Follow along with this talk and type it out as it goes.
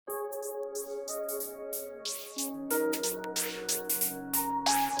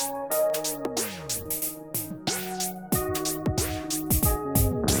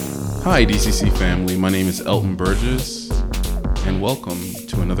Hi, DCC family. My name is Elton Burgess, and welcome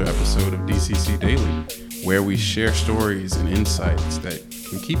to another episode of DCC Daily, where we share stories and insights that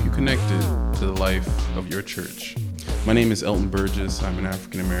can keep you connected to the life of your church. My name is Elton Burgess. I'm an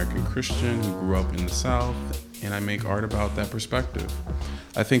African-American Christian who grew up in the South, and I make art about that perspective.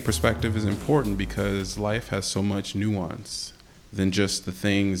 I think perspective is important because life has so much nuance than just the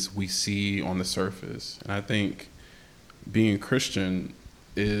things we see on the surface. And I think being a Christian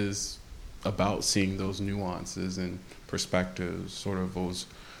is about seeing those nuances and perspectives, sort of those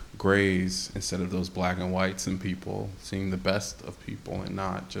grays instead of those black and whites in people, seeing the best of people and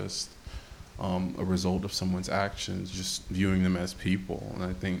not just a result of someone's actions, just viewing them as people. And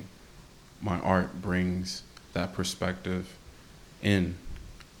I think my art brings that perspective in.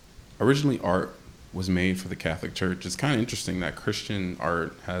 Originally, art was made for the Catholic Church. It's kind of interesting that Christian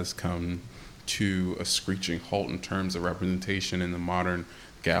art has come to a screeching halt in terms of representation in the modern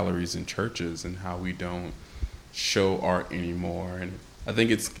galleries and churches and how we don't show art anymore. And I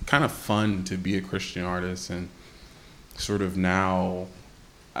think it's kind of fun to be a Christian artist, and sort of now,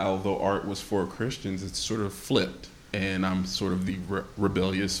 although art was for Christians, it's sort of flipped, and I'm sort of the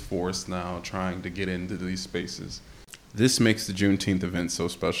rebellious force now trying to get into these spaces. This makes the Juneteenth event so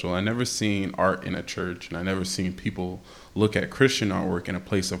special. I never seen art in a church, and I never seen people look at Christian artwork in a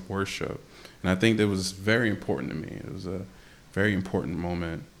place of worship. And I think that was very important to me. It was a very important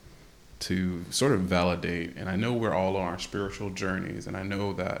moment to sort of validate. And I know we're all on our spiritual journeys, and I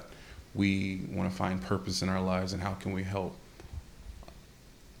know that we want to find purpose in our lives and how can we help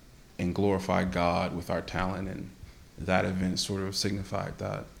and glorify God with our talent. And that event sort of signified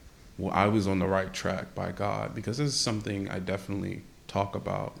that, well, I was on the right track by God, because this is something I definitely talk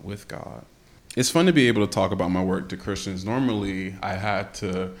about with God. It's fun to be able to talk about my work to Christians. Normally, I had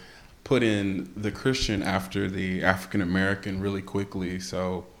to put in the Christian after the African American really quickly,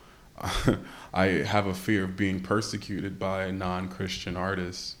 so I have a fear of being persecuted by non-Christian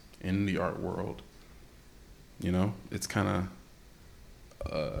artists in the art world. You know, it's kind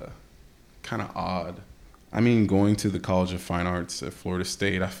of odd. I mean, going to the College of Fine Arts at Florida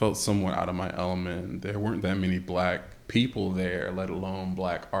State, I felt somewhat out of my element. There weren't that many black people there, let alone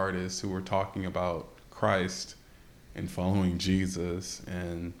black artists who were talking about Christ and following Jesus.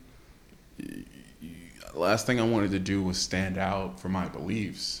 And the last thing I wanted to do was stand out for my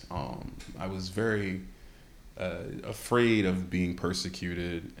beliefs. I was very afraid of being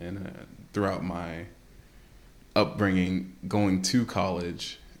persecuted, and throughout my upbringing, going to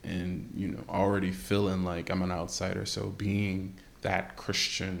college, and already feeling like I'm an outsider. So being that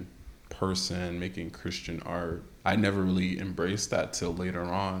Christian person making Christian art, I never really embraced that till later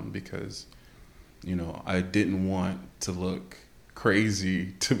on, because I didn't want to look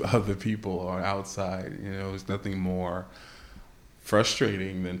crazy to other people or outside. There's nothing more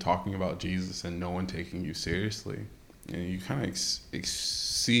frustrating than talking about Jesus and no one taking you seriously. And you kind of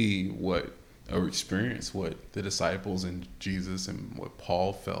see what, or experience what the disciples and Jesus and what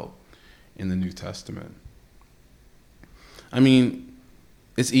Paul felt in the New Testament. I mean,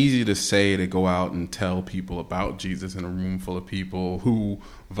 it's easy to say, to go out and tell people about Jesus in a room full of people who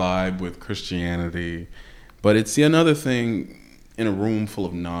vibe with Christianity, but it's another thing in a room full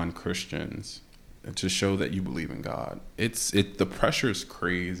of non-Christians to show that you believe in God. The pressure is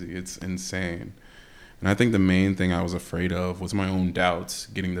crazy. It's insane. And I think the main thing I was afraid of was my own doubts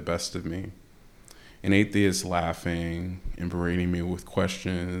getting the best of me. An atheist laughing and berating me with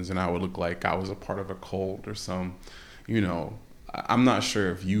questions, and I would look like I was a part of a cult or some, I'm not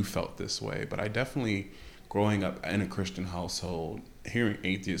sure if you felt this way, but I definitely, growing up in a Christian household, hearing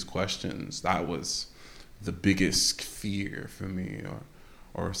atheist questions, that was the biggest fear for me,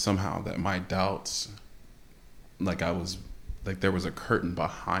 or somehow that my doubts, there was a curtain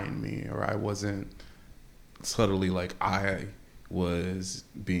behind me, or I wasn't subtly like I was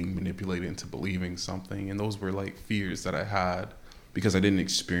being manipulated into believing something. And those were like fears that I had because I didn't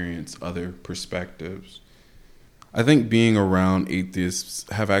experience other perspectives. I think being around atheists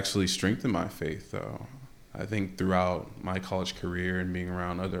have actually strengthened my faith, though. I think throughout my college career and being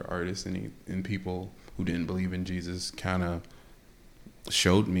around other artists and people who didn't believe in Jesus kind of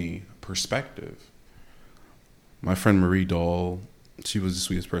showed me perspective. My friend Marie Dahl, she was the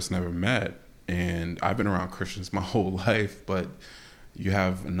sweetest person I ever met. And I've been around Christians my whole life, but you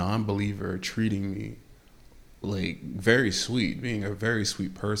have a non-believer treating me like very sweet, being a very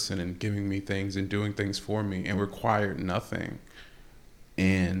sweet person and giving me things and doing things for me and required nothing.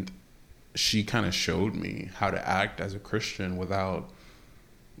 And she kind of showed me how to act as a Christian without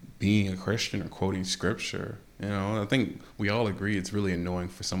being a Christian or quoting scripture. I think we all agree it's really annoying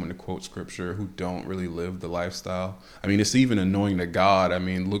for someone to quote scripture who don't really live the lifestyle. I mean, it's even annoying to God. I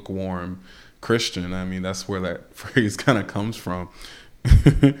mean, lukewarm Christian. I mean, that's where that phrase kind of comes from.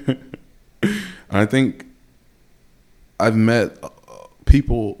 I think I've met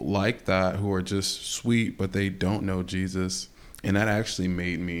people like that who are just sweet, but they don't know Jesus. And that actually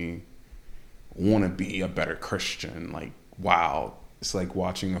made me want to be a better Christian. Like, wow. It's like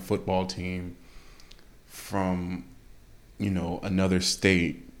watching a football team from, another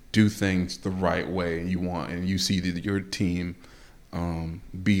state do things the right way, and you see that your team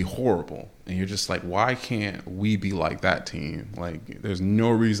be horrible, and you're just like, why can't we be like that team? Like, there's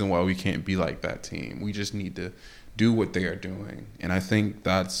no reason why we can't be like that team. We just need to do what they are doing. And I think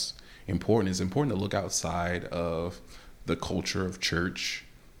that's important. It's important to look outside of the culture of church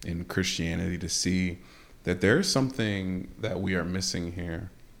and Christianity to see that there's something that we are missing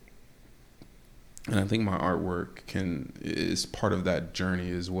here. And I think my artwork is part of that journey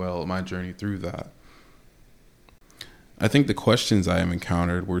as well, my journey through that. I think the questions I have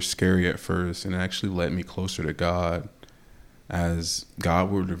encountered were scary at first and actually led me closer to God as God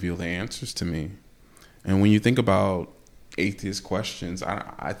would reveal the answers to me. And when you think about atheist questions,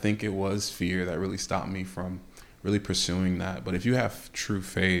 I think it was fear that really stopped me from really pursuing that. But if you have true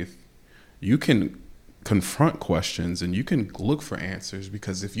faith, you can confront questions and you can look for answers,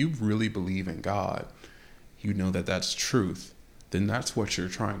 because if you really believe in God, you know that that's truth. Then that's what you're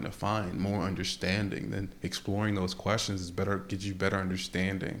trying to find, more understanding. Then exploring those questions gives you better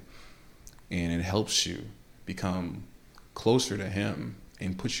understanding, and it helps you become closer to Him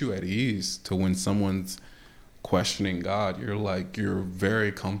and puts you at ease to when someone's questioning God, you're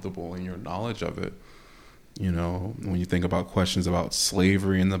very comfortable in your knowledge of it. When you think about questions about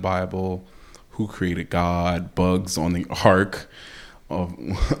slavery in the Bible, who created God, bugs on the ark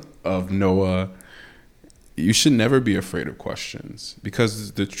of Noah, you should never be afraid of questions,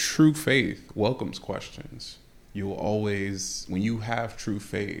 because the true faith welcomes questions. You will always, when you have true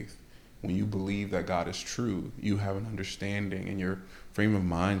faith, when you believe that God is true, you have an understanding, and your frame of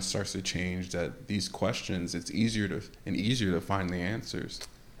mind starts to change, that these questions, it's easier to find the answers.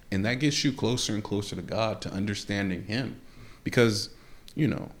 And that gets you closer and closer to God, to understanding Him. Because,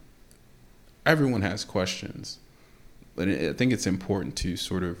 everyone has questions. But I think it's important to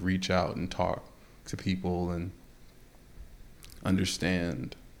sort of reach out and talk to people and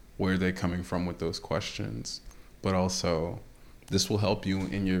understand where they're coming from with those questions. But also, this will help you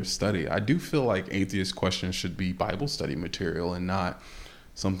in your study. I do feel like atheist questions should be Bible study material and not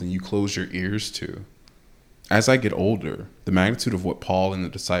something you close your ears to. As I get older, the magnitude of what Paul and the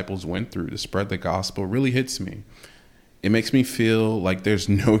disciples went through to spread the gospel really hits me. It makes me feel like there's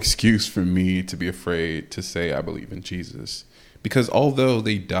no excuse for me to be afraid to say I believe in Jesus. Because although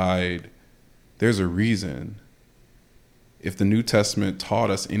they died, there's a reason. If the New Testament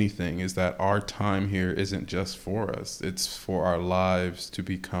taught us anything, is that our time here isn't just for us. It's for our lives to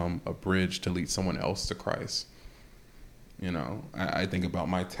become a bridge to lead someone else to Christ. I think about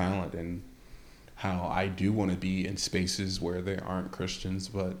my talent and how I do want to be in spaces where there aren't Christians,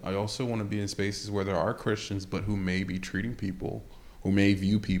 but I also want to be in spaces where there are Christians, but who may be treating people, who may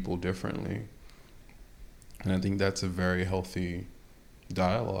view people differently. And I think that's a very healthy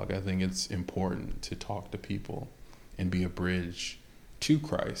dialogue. I think it's important to talk to people and be a bridge to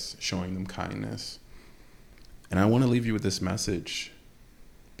Christ, showing them kindness. And I want to leave you with this message.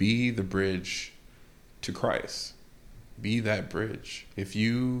 Be the bridge to Christ. Be that bridge. If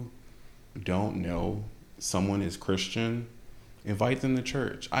you don't know someone is Christian, invite them to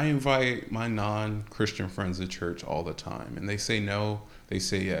church. I invite my non-Christian friends to church all the time, and they say no, they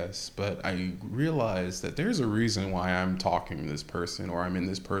say yes, but I realize that there's a reason why I'm talking to this person or I'm in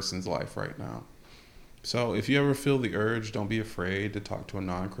this person's life right now. So if you ever feel the urge, don't be afraid to talk to a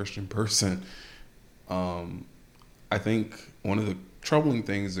non-Christian person. I think one of the troubling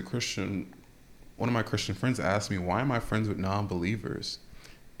things, one of my Christian friends asked me, why am I friends with non-believers?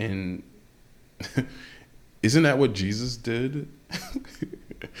 And isn't that what Jesus did?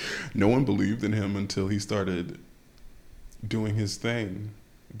 No one believed in him until he started doing his thing.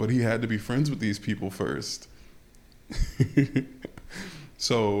 But he had to be friends with these people first.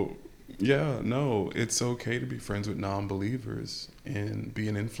 So, it's okay to be friends with non-believers and be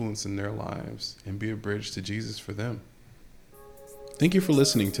an influence in their lives and be a bridge to Jesus for them. Thank you for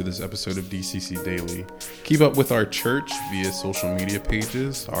listening to this episode of DCC Daily. Keep up with our church via social media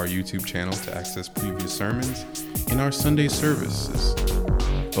pages, our YouTube channel to access previous sermons, and our Sunday services,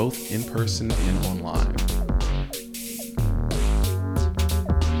 both in person and online.